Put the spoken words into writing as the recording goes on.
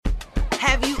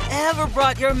Have you ever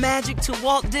brought your magic to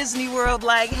Walt Disney World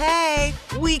like, hey,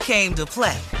 we came to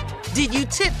play? Did you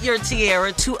tip your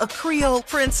tiara to a Creole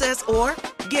princess or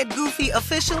get goofy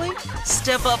officially?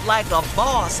 Step up like a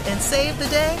boss and save the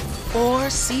day? Or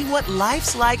see what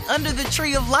life's like under the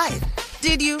tree of life?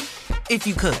 Did you? If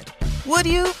you could. Would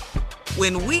you?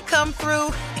 When we come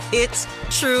through, it's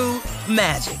true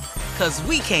magic. 'Cause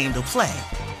we came to play.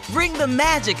 Bring the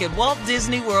magic at Walt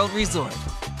Disney World Resort.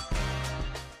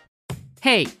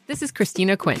 Hey, this is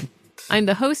Christina Quinn. I'm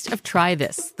the host of Try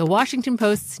This, the Washington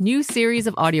Post's new series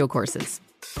of audio courses.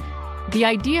 The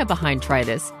idea behind Try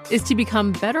This is to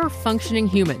become better functioning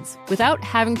humans without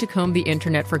having to comb the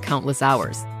internet for countless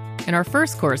hours. In our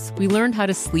first course, we learned how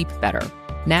to sleep better.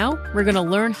 Now, we're going to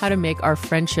learn how to make our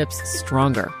friendships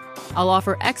stronger. I'll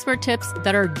offer expert tips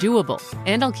that are doable,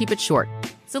 and I'll keep it short.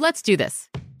 So let's do this.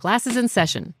 Class is in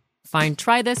session. Find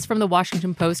Try This from the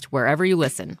Washington Post wherever you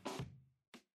listen.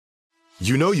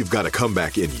 You know you've got a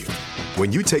comeback in you.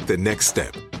 When you take the next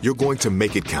step, you're going to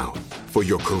make it count. For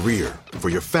your career, for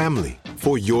your family,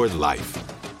 for your life.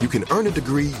 You can earn a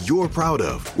degree you're proud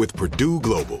of with Purdue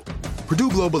Global. Purdue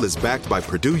Global is backed by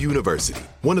Purdue University,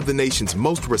 one of the nation's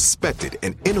most respected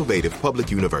and innovative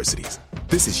public universities.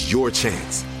 This is your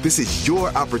chance. This is your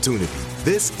opportunity.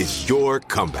 This is your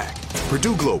comeback.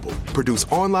 Purdue Global, Purdue's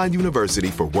online university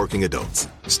for working adults.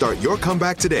 Start your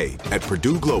comeback today at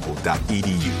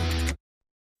purdueglobal.edu.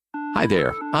 Hi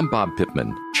there, I'm Bob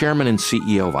Pittman, Chairman and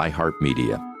CEO of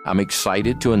iHeartMedia. I'm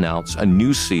excited to announce a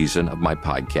new season of my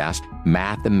podcast,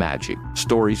 Math and Magic,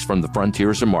 Stories from the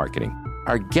Frontiers of Marketing.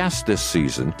 Our guests this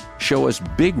season show us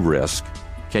big risk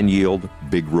can yield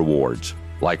big rewards,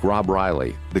 like Rob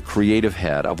Riley, the creative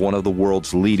head of one of the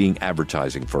world's leading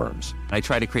advertising firms. I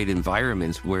try to create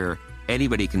environments where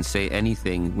anybody can say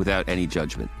anything without any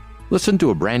judgment. Listen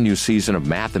to a brand new season of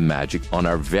Math and Magic on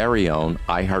our very own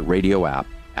iHeartRadio app,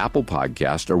 Apple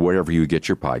Podcast, or wherever you get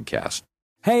your podcast.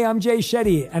 Hey, I'm Jay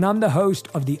Shetty, and I'm the host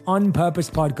of the On Purpose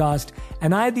podcast,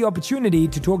 and I had the opportunity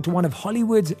to talk to one of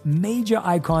Hollywood's major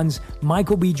icons,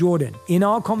 Michael B. Jordan. In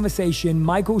our conversation,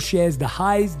 Michael shares the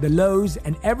highs, the lows,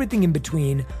 and everything in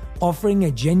between, offering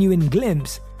a genuine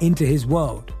glimpse into his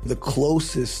world. The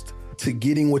closest to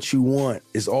getting what you want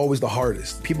is always the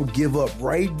hardest. People give up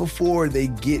right before they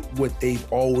get what they've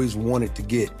always wanted to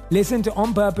get. Listen to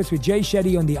On Purpose with Jay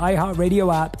Shetty on the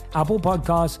iHeartRadio app, Apple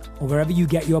Podcasts, or wherever you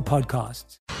get your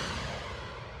podcasts.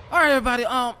 All right, everybody.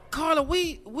 Carla,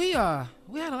 we had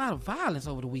a lot of violence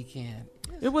over the weekend.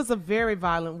 It was a very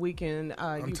violent weekend.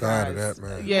 I'm tired of that,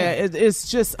 man. Yeah, it's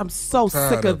just, I'm so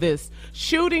sick of this.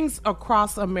 Shootings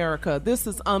across America. This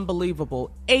is unbelievable.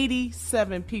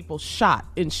 87 people shot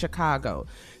in Chicago.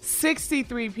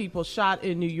 63 people shot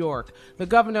in New York. The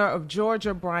governor of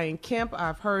Georgia, Brian Kemp,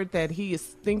 I've heard that he is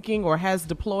thinking or has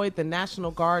deployed the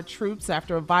National Guard troops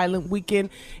after a violent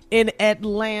weekend in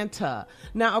Atlanta.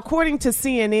 Now, according to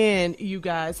CNN, you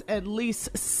guys, at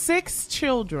least 6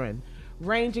 children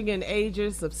ranging in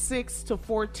ages of 6 to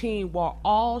 14 were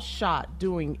all shot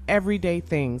doing everyday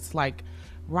things like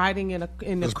riding in a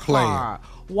car,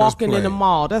 walking in the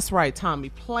mall. That's right, Tommy.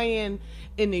 Playing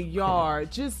in the yard,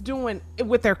 just doing it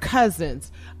with their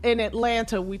cousins. In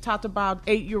Atlanta, we talked about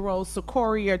 8-year-old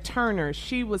Sequoia Turner.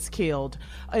 She was killed.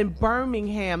 In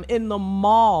Birmingham, in the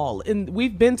mall,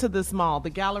 we've been to this mall, the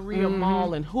Galleria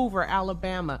Mall in Hoover,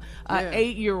 Alabama.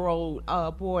 8-year-old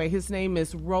boy, his name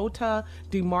is Rota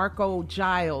DeMarco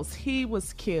Giles. He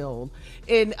was killed.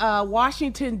 In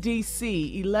Washington,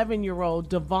 D.C., 11-year-old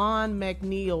Devon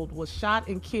McNeil was shot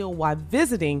and killed while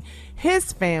visiting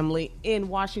his family in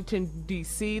Washington,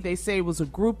 D.C. They say it was a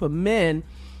group of men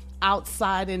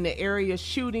outside in the area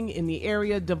shooting in the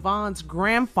area. Devon's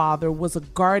grandfather was a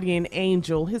guardian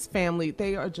angel. His family,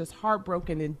 they are just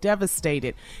heartbroken and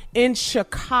devastated. In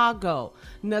Chicago,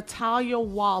 Natalia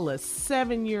Wallace,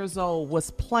 7 years old,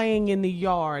 was playing in the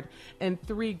yard and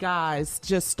 3 guys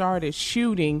just started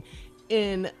shooting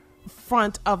in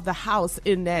front of the house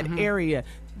in that area.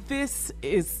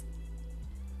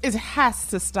 It has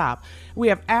to stop. We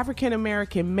have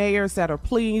African-American mayors that are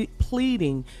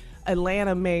pleading.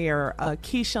 Atlanta Mayor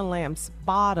Keisha Lance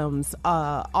Bottoms,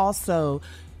 also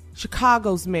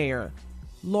Chicago's Mayor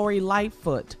Lori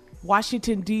Lightfoot,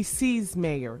 Washington, D.C.'s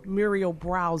Mayor Muriel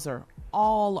Bowser,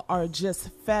 all are just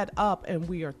fed up, and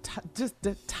we are just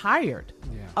tired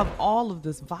of all of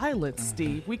this violence,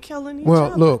 Steve. We killing each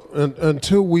other. Well, look,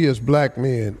 until we as black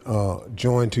men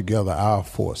join together our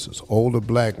forces, older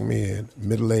black men,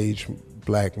 middle-aged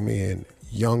black men,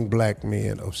 young black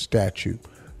men of stature,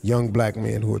 young black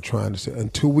men who are trying to say,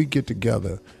 until we get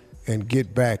together and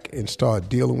get back and start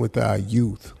dealing with our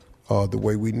youth the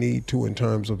way we need to in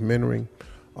terms of mentoring,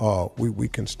 we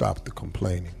can stop the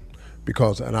complaining.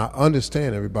 Because, and I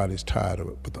understand everybody's tired of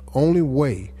it, but the only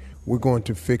way we're going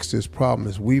to fix this problem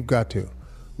is we've got to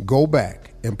go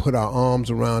back and put our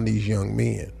arms around these young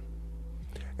men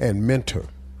and mentor.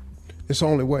 It's the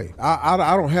only way. I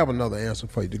don't have another answer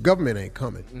for you. The government ain't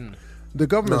coming. The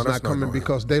government's not coming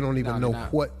because they don't even know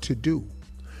what to do.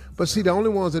 But see, the only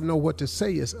ones that know what to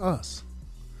say is us,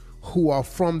 who are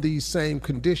from these same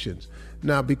conditions.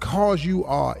 Now, because you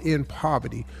are in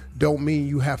poverty, don't mean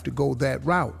you have to go that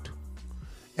route.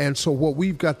 And so what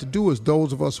we've got to do is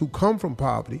those of us who come from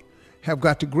poverty have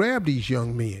got to grab these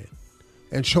young men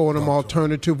and show them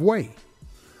alternative way.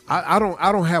 I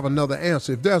don't have another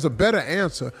answer. If there's a better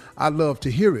answer, I'd love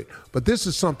to hear it. But this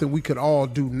is something we could all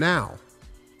do now.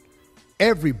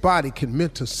 Everybody can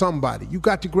mentor somebody. You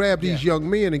got to grab these young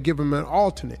men and give them an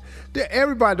alternate.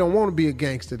 Everybody don't want to be a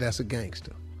gangster that's a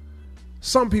gangster.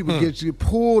 Some people get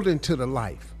pulled into the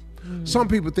life. Some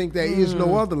people think there is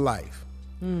no other life.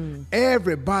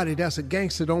 Everybody that's a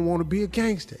gangster don't want to be a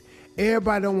gangster.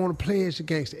 Everybody don't want to play as a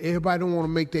gangster. Everybody don't want to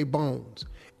make their bones.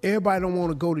 Everybody don't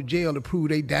want to go to jail to prove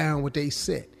they down what they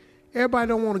said. Everybody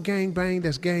don't want to gang bang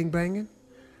that's gang banging.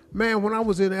 Man, when I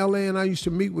was in L.A. and I used to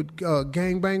meet with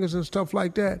gangbangers and stuff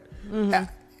like that,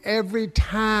 every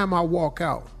time I walk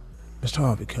out, Mr.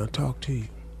 Harvey, can I talk to you?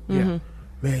 Yeah.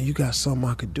 Man, you got something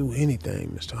I could do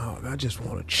anything, Mr. Harvey. I just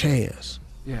want a chance.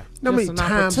 Yeah. How many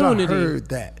times I heard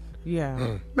that?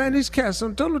 Yeah. Man, these cats,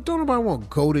 don't nobody want to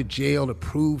go to jail to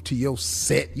prove to your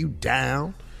set you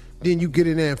down. Then you get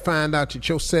in there and find out that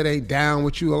your set ain't down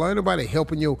with you. Ain't nobody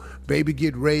helping your baby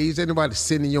get raised. Ain't nobody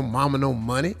sending your mama no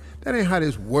money. That ain't how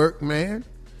this work, man.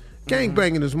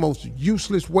 Gangbanging is the most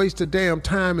useless waste of damn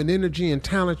time and energy and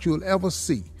talent you'll ever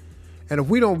see. And if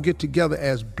we don't get together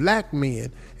as black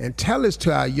men and tell this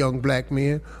to our young black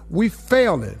men, we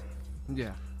failing.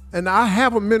 Yeah. And I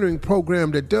have a mentoring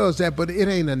program that does that, but it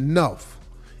ain't enough.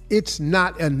 It's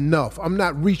not enough. I'm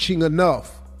not reaching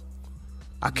enough.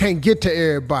 I can't get to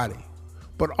everybody,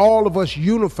 but all of us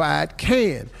unified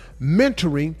can.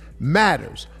 Mentoring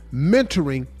matters.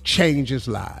 Mentoring changes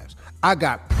lives. I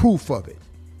got proof of it.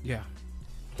 Yeah.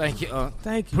 Thank you.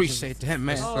 Thank you. Appreciate that,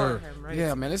 man. Sir.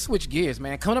 Yeah, man. Let's switch gears,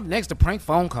 man. Coming up next, a prank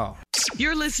phone call.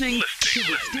 You're listening to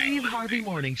the Steve Harvey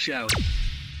Morning Show.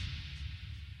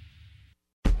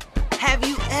 Have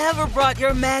you ever brought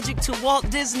your magic to Walt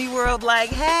Disney World like,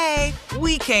 hey,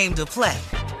 we came to play?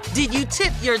 Did you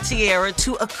tip your tiara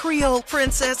to a Creole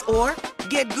princess or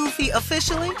get goofy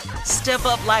officially? Step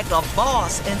up like a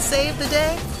boss and save the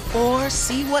day? Or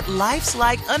see what life's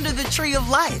like under the tree of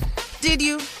life? Did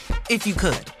you? If you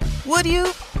could. Would you?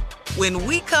 When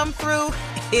we come through,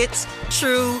 it's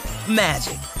true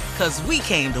magic. 'Cause we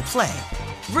came to play.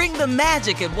 Bring the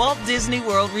magic at Walt Disney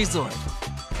World Resort.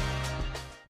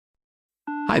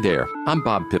 Hi there, I'm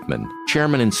Bob Pittman,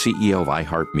 Chairman and CEO of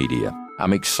iHeartMedia.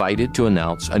 I'm excited to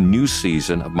announce a new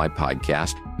season of my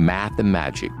podcast, Math and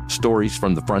Magic, Stories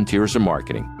from the Frontiers of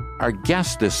Marketing. Our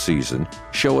guests this season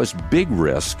show us big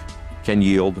risk can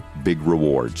yield big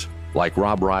rewards, like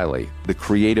Rob Riley, the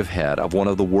creative head of one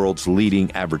of the world's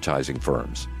leading advertising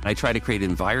firms. I try to create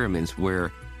environments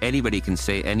where anybody can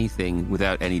say anything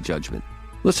without any judgment.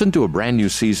 Listen to a brand new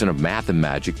season of Math and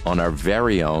Magic on our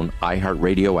very own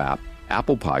iHeartRadio app,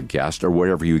 Apple Podcast, or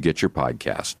wherever you get your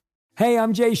podcast. Hey,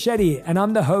 I'm Jay Shetty, and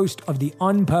I'm the host of the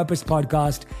On Purpose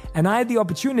podcast, and I had the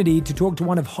opportunity to talk to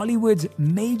one of Hollywood's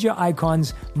major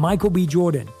icons, Michael B.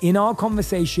 Jordan. In our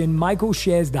conversation, Michael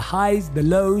shares the highs, the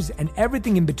lows, and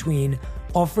everything in between,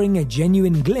 offering a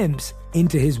genuine glimpse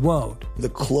into his world. The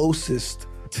closest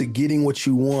to getting what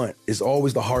you want is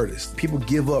always the hardest. People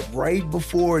give up right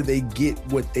before they get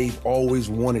what they've always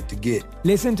wanted to get.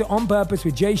 Listen to On Purpose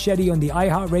with Jay Shetty on the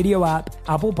iHeartRadio app,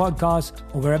 Apple Podcasts,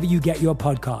 or wherever you get your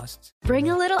podcasts. Bring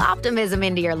a little optimism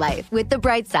into your life with The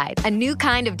Bright Side, a new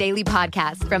kind of daily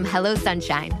podcast from Hello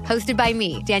Sunshine, hosted by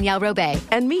me, Danielle Robay.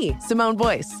 And me, Simone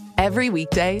Boyce. Every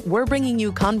weekday, we're bringing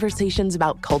you conversations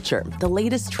about culture, the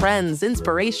latest trends,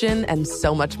 inspiration, and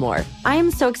so much more. I am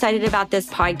so excited about this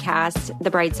podcast, The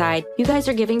Bright Side. You guys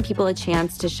are giving people a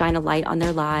chance to shine a light on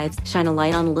their lives, shine a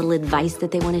light on a little advice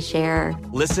that they want to share.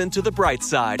 Listen to The Bright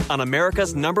Side on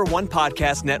America's #1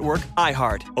 podcast network,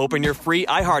 iHeart. Open your free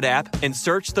iHeart app and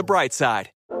search The Bright Side.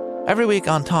 Every week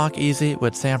on Talk Easy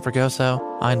with Sam Fragoso,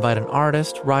 I invite an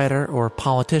artist, writer, or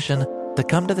politician to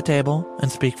come to the table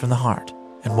and speak from the heart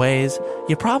in ways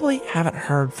you probably haven't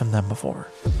heard from them before.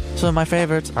 Some of my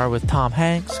favorites are with Tom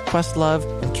Hanks, Questlove,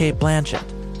 and Cate Blanchett.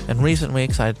 In recent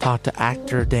weeks, I talked to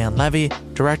actor Dan Levy,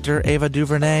 director Ava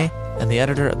DuVernay, and the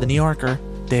editor of The New Yorker,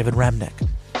 David Remnick.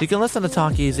 You can listen to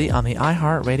Talk Easy on the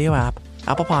iHeartRadio app,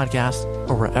 Apple Podcasts,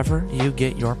 or wherever you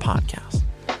get your podcasts.